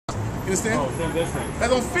understand? Oh, same difference. That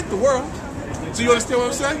don't fit the world. So you understand what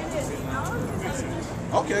I'm saying?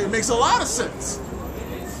 Okay, it makes a lot of sense. It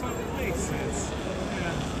makes sense.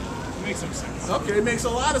 Yeah, it makes some sense. Okay, it makes a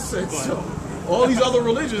lot of sense. So, all these other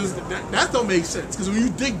religions, that don't make sense. Because when you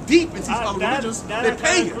dig deep into these other religions, they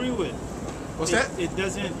pay you. I agree with. What's that? It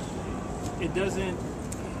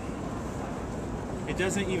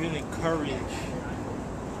doesn't even encourage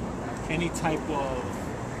any type of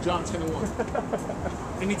John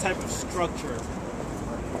 10:1. any type of structure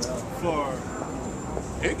for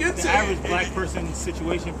It gets the average black person's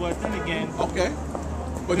situation. But then again, okay.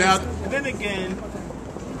 But now, then again,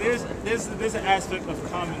 there's an aspect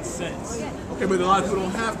of common sense. okay, but a lot of people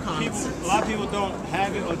don't have common sense. A lot of people don't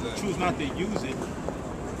have it or choose not to use it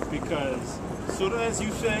because, sort of as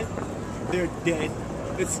you said, they're dead.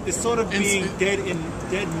 It's sort of being dead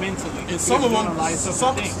mentally. And some of them,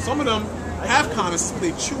 some of them have common sense, but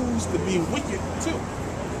they choose to be wicked too.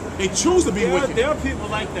 They choose to be wicked. There are people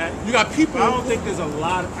like that. You got people. But I don't think there's a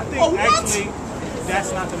lot. I think actually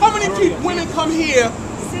that's not the How many majority people, women come here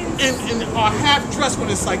and are half dressed when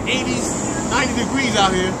it's like 80, 90 degrees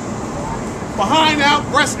out here, behind out,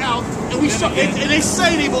 breast out, and we show, and they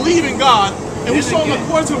say they believe in God, and we show them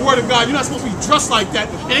according to the Word of God. You're not supposed to be dressed like that,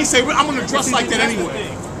 and they say, well, I'm going to dress like that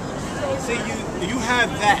anyway. See, you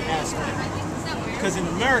have that aspect because in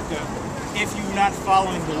America, if you're not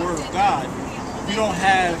following the Word of God, you don't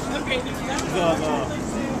have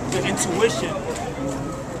the intuition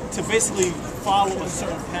to basically follow a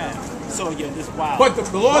certain path. So yeah, this wild. But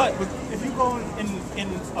the Lord, but if you go in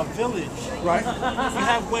a village, right? You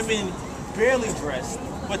have women barely dressed,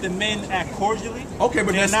 but the men act cordially. Okay,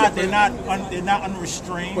 but they're not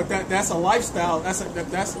unrestrained. But that's a lifestyle. That's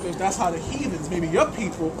how the heathens, maybe your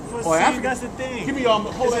people or Africa. That's the thing. Give me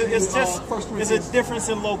it's a difference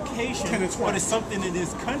in location, but it's something in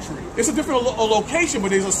this country. It's a different location, but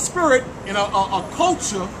there's a spirit and a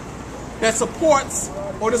culture that supports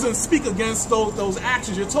or doesn't speak against those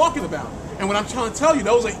actions you're talking about. And what I'm trying to tell you,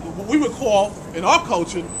 those are what we would call in our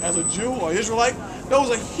culture as a Jew or Israelite,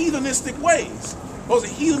 those are heathenistic ways. Those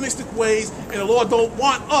are heathenistic ways, and the Lord don't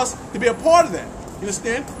want us to be a part of that. You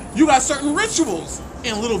understand? You got certain rituals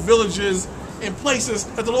in little villages, in places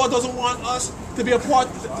that the Lord doesn't want us to be a part,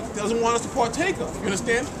 doesn't want us to partake of. You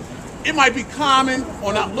understand? It might be common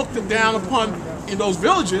or not looked down upon in those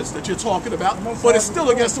villages that you're talking about, but it's still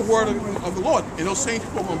against the word of the Lord. And those same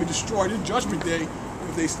people are going to be destroyed in Judgment Day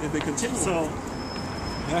if they continue. So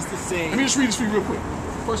that's the same. Let me just read this for you real quick.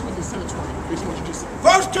 1 Corinthians 10 and 20, based on what you just said.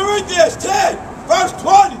 1 Corinthians 10, verse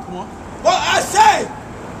 20. Come on. But I say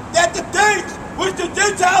that the things which the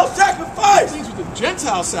Gentiles sacrifice. The things which the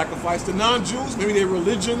Gentiles sacrifice, the non-Jews, maybe their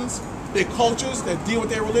religions, their cultures that deal with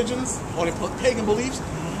their religions or their pagan beliefs.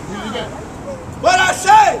 But I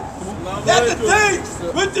say that the things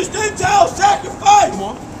which the Gentiles sacrifice,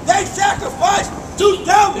 they sacrifice to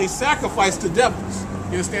devils. They sacrifice to devils.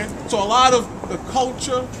 You understand? So a lot of the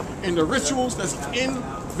culture and the rituals that's in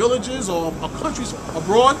villages or countries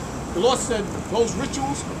abroad, the Lord said those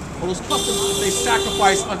rituals or those customs, they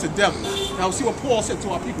sacrifice unto devils. Now see what Paul said to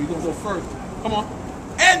our people. He's going to go further. Come on.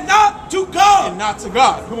 And not to God. And not to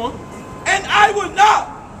God. Come on. And I would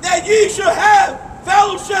not that ye should have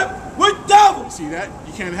fellowship with devils. See that?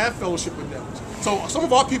 You can't have fellowship with devils. So some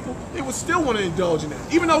of our people, they would still want to indulge in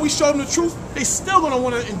that. Even though we show them the truth, they still going to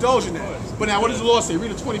want to indulge in that. But now what does the Lord say?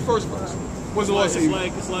 Read the 21st verse. What does the Lord say?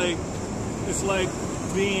 It's like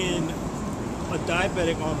being a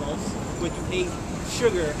diabetic almost, but you ate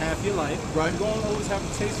sugar half your life. Right. You don't always have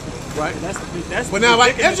a taste for it. Right. That's but now if I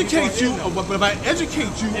educate you, but if I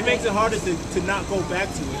educate you, it makes it harder to not go back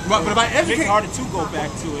to it. Right. But if I educate, it makes it harder to go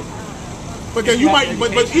back to it. But then you might,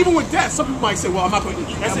 but even with that, some people might say, "Well, I'm not going to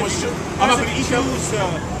eat that much sugar. I'm not going to eat that much."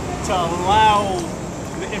 To allow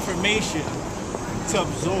the information to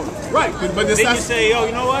absorb. Right, but then you say, "Oh,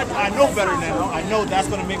 you know what? I know better now. I know that's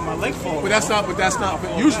going to make my leg fall." But that's not.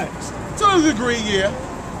 But usually, to a degree, yeah.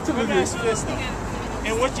 To a degree. Let me ask you this though,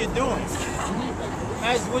 and what you're doing,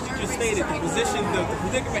 as what you just stated, the position, the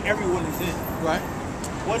predicament everyone is in. Right.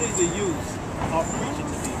 What is the use of preaching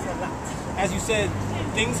to people? As you said,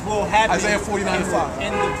 things will happen. Isaiah 49:5.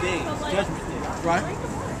 End of days, judgment day. Right.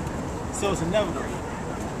 So it's inevitable.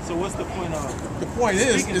 So what's the point of? The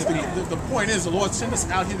point is the Lord sent us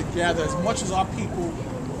out here to gather as much as our people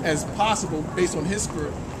as possible, based on His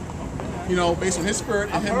Spirit. You know, based on His Spirit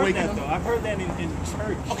and Him waking them. I've heard that in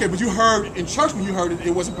church. Okay, but you heard in church when you heard it,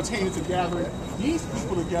 it wasn't pertaining to gathering these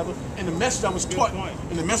people together. And the message that was taught,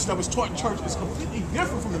 in church is completely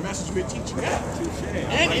different from the message we're teaching now.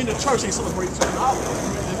 And in the church, they celebrate certain holidays.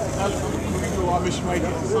 We do our mission right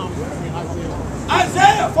here.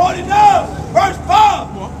 Isaiah 49, verse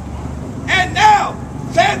 5.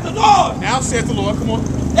 thou saith the Lord. Come on.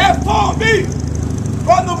 That formed me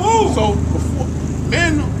from the womb. So before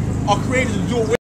men are created to do it with